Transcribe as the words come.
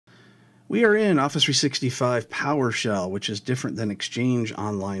We are in Office 365 PowerShell, which is different than Exchange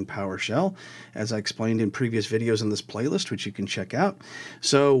Online PowerShell, as I explained in previous videos in this playlist, which you can check out.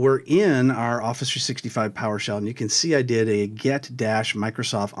 So we're in our Office 365 PowerShell, and you can see I did a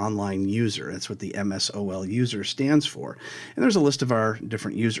get-Microsoft Online user. That's what the MSOL user stands for. And there's a list of our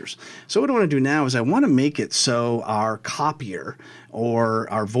different users. So what I want to do now is I want to make it so our copier or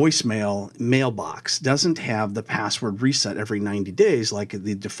our voicemail mailbox doesn't have the password reset every 90 days like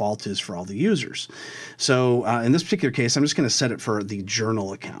the default is for all the users. So in this particular case, I'm just going to set it for the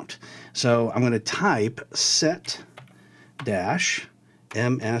journal account. So I'm going to type set-msol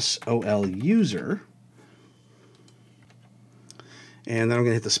user, and then I'm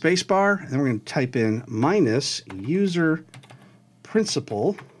going to hit the space bar, and then we're going to type in minus user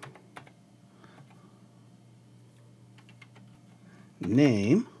principal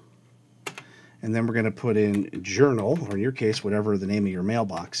name, and then we're going to put in journal, or in your case, whatever the name of your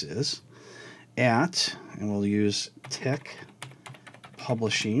mailbox is, at, and we'll use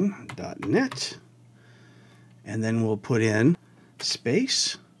techpublishing.net, and then we'll put in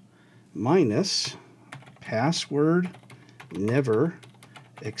space minus password never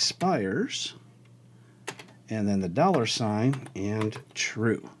expires, and then the $sign and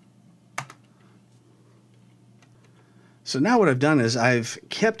true. So now what I've done is I've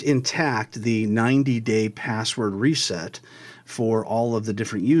kept intact the 90-day password reset for all of the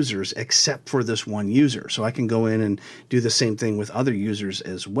different users except for this one user. So I can go in and do the same thing with other users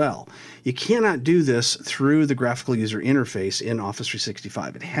as well. You cannot do this through the graphical user interface in Office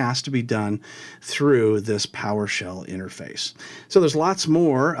 365. It has to be done through this PowerShell interface. So there's lots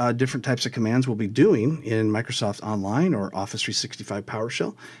more different types of commands we'll be doing in Microsoft Online or Office 365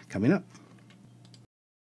 PowerShell coming up.